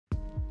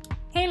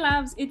Hey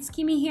loves, it's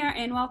Kymmiee here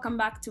and welcome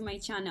back to my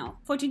channel.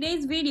 For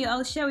today's video,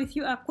 I'll share with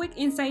you a quick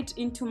insight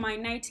into my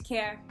night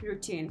care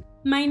routine.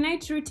 My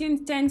night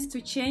routine tends to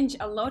change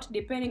a lot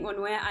depending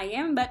on where I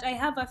am, but I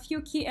have a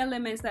few key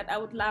elements that I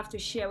would love to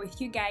share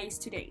with you guys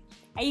today.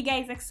 Are you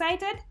guys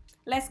excited?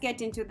 Let's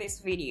get into this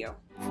video.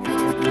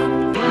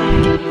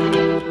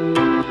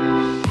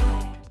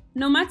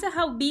 No matter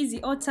how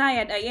busy or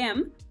tired I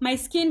am, my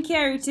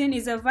skincare routine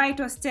is a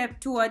vital step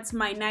towards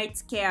my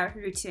night care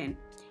routine.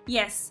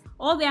 Yes,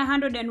 all the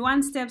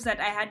 101 steps that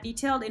I had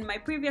detailed in my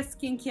previous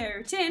skincare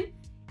routine,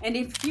 and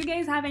if you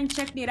guys haven't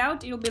checked it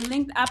out, it will be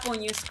linked up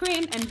on your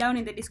screen and down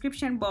in the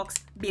description box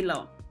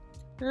below.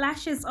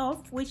 Lashes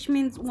off, which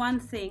means one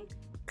thing,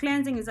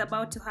 cleansing is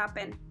about to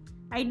happen.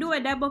 I do a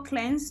double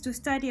cleanse to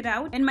start it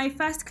out, and my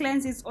first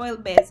cleanse is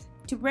oil-based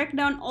to break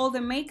down all the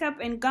makeup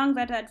and gunk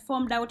that had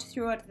formed out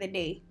throughout the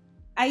day.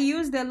 I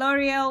use the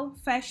L'Oreal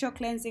Facial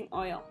Cleansing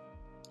Oil.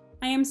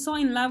 I am so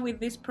in love with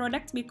this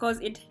product because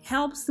it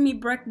helps me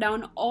break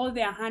down all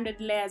the 100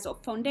 layers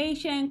of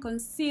foundation,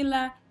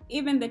 concealer,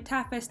 even the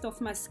toughest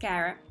of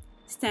mascara.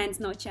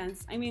 Stands no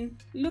chance. I mean,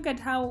 look at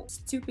how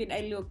stupid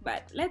I look,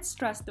 but let's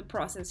trust the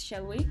process,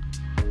 shall we?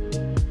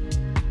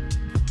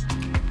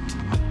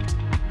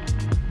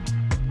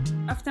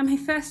 After my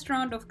first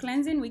round of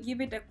cleansing, we give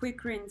it a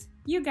quick rinse.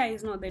 You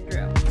guys know the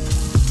drill.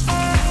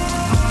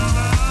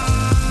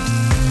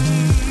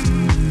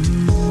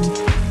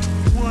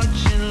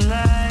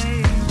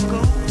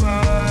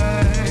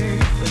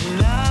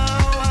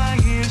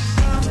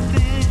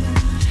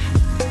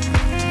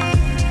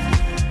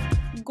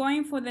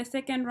 Going for the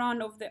second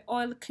round of the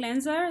oil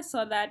cleanser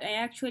so that I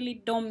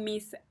actually don't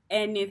miss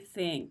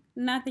anything.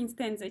 Nothing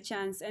stands a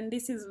chance, and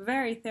this is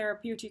very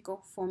therapeutic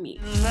for me.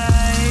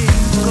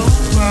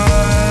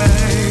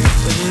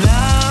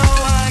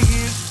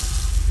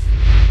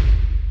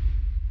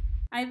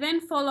 I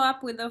then follow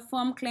up with a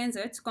foam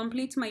cleanser to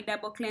complete my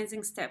double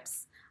cleansing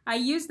steps. I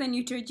use the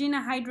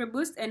Neutrogena Hydro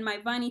Boost and my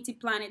Vanity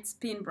Planet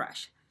spin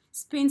brush.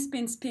 Spin,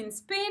 spin, spin,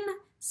 spin,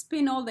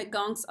 spin all the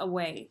gunks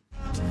away.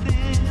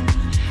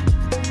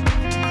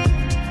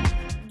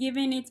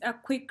 Giving it a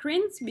quick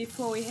rinse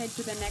before we head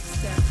to the next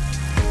step.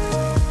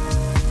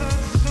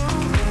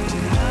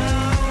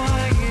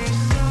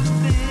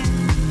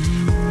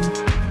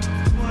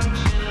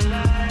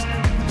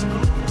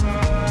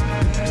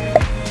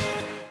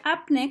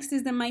 Up next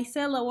is the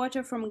micellar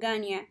water from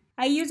Garnier.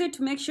 I use it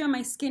to make sure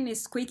my skin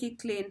is squeaky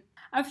clean.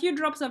 A few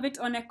drops of it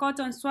on a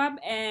cotton swab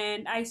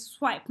and I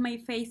swipe my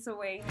face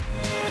away.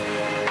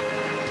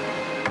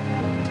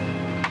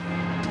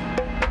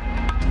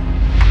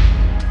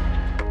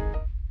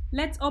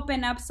 Let's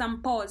open up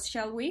some pores,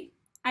 shall we?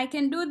 I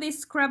can do this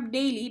scrub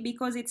daily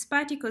because its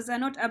particles are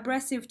not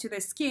abrasive to the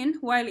skin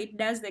while it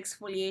does the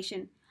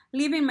exfoliation,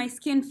 leaving my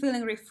skin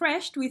feeling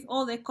refreshed with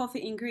all the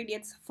coffee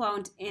ingredients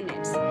found in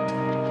it.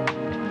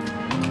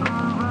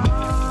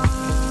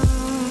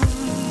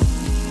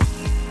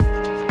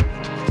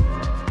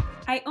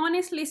 I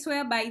honestly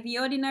swear by The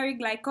Ordinary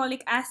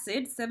Glycolic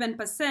Acid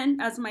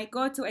 7% as my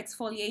go-to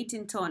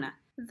exfoliating toner.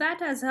 That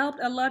has helped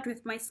a lot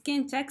with my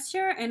skin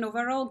texture and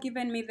overall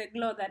given me the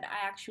glow that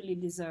I actually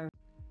deserve.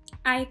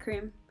 Eye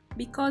cream,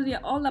 because we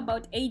are all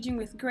about aging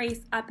with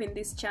grace up in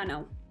this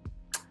channel.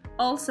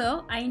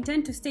 Also, I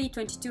intend to stay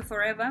 22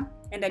 forever,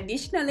 and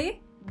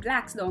additionally,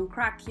 blacks don't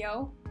crack,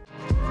 yo.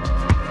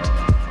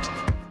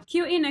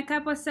 Cue in a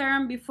couple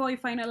serum before you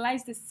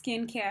finalize the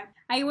skincare.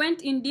 I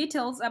went in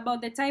details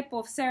about the type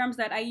of serums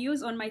that I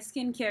use on my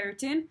skincare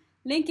routine.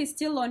 Link is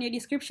still on your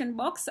description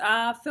box.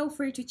 Feel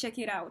free to check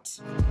it out.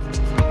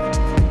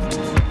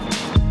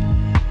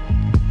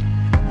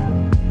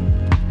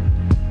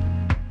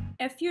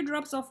 A few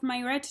drops of my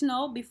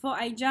retinol before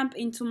I jump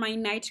into my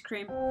night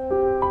cream.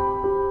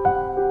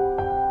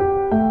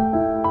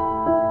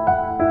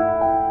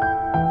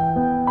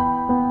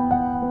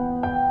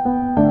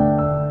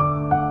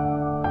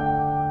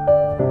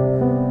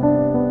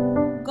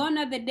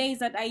 The days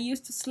that I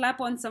used to slap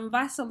on some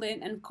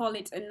Vaseline and call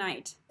it a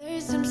night.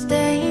 There's some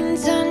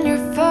stains on your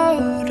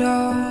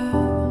photo,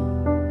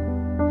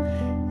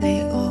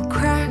 little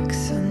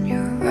cracks on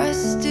your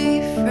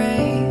rusty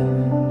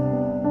frame.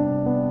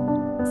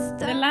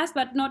 The last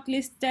but not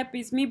least step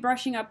is me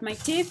brushing up my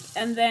teeth,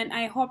 and then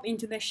I hop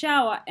into the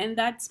shower, and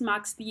that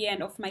marks the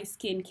end of my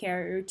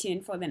skincare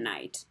routine for the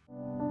night.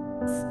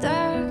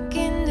 Stuck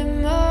in the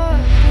mud.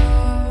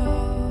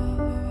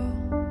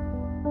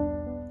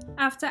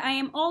 After I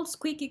am all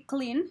squeaky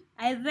clean,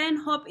 I then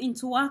hop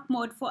into work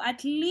mode for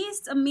at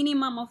least a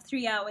minimum of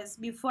 3 hours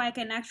before I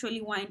can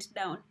actually wind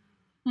down.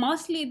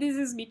 Mostly this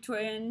is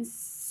between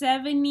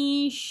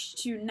 7-ish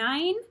to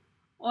 9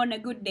 on a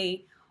good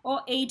day,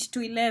 or 8 to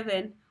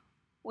 11,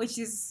 which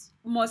is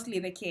mostly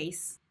the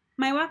case.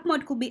 My work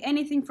mode could be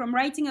anything from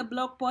writing a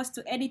blog post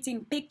to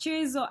editing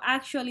pictures or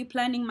actually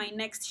planning my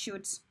next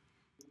shoot.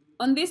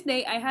 On this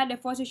day, I had a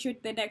photo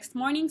shoot the next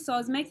morning, so I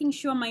was making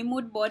sure my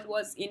mood board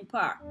was in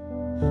par.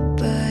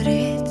 But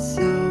it's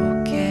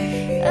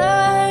okay,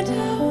 I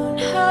don't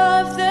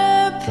have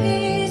the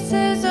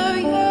pieces of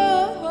you.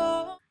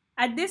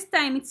 At this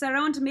time, it's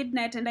around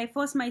midnight and I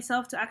force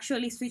myself to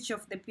actually switch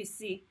off the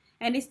PC.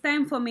 And it's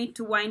time for me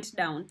to wind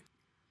down.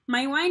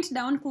 My wind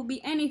down could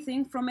be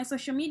anything from a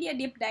social media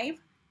deep dive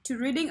to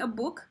reading a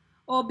book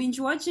or binge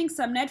watching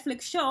some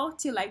Netflix show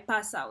till I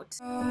pass out.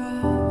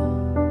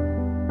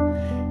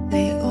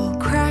 Little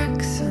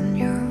cracks on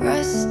your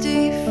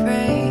rusty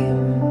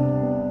frame,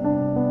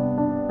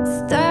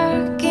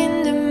 stuck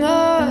in the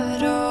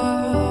mud,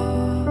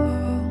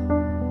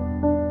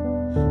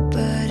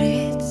 but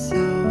it's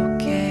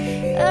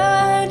okay.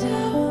 I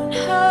don't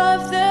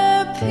have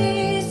the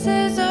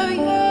pieces of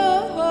you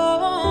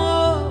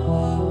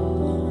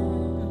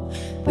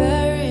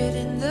buried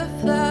in the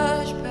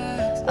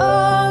flashbacks.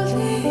 All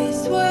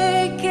these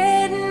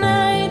wicked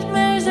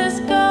nightmares has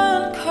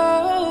gone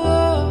cold.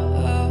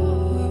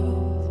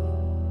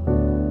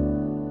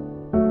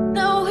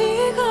 Now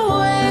we go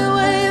way,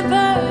 way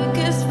back,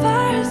 as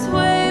far as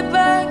way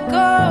back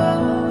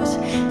goes.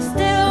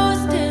 Still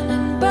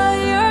standing by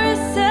your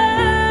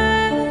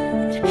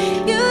side.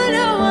 You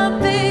know I'll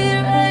be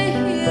right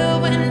here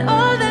when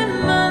all the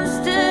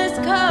monsters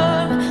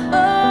come.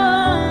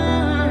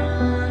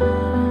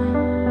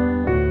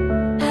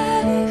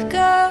 I've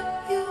got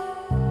you.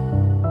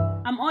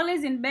 I'm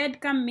always in bed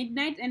come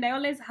midnight and I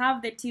always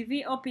have the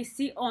TV or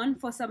PC on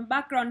for some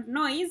background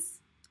noise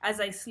as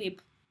I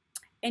sleep.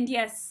 And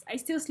yes, I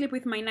still sleep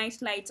with my night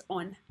light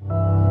on.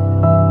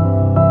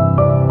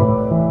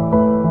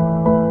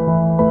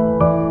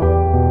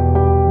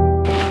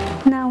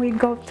 Now we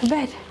go to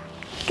bed.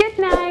 Good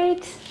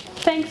night.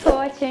 Thanks for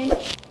watching.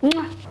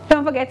 Mwah.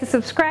 Don't forget to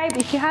subscribe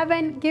if you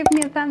haven't. Give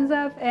me a thumbs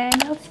up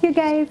and I'll see you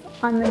guys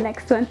on the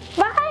next one.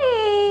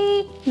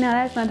 Bye. No,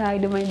 that's not how I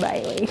do my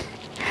bye. Wait.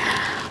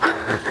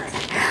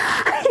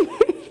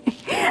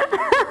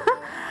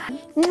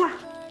 Mwah.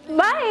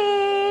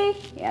 Bye.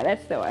 Yeah,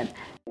 that's the one.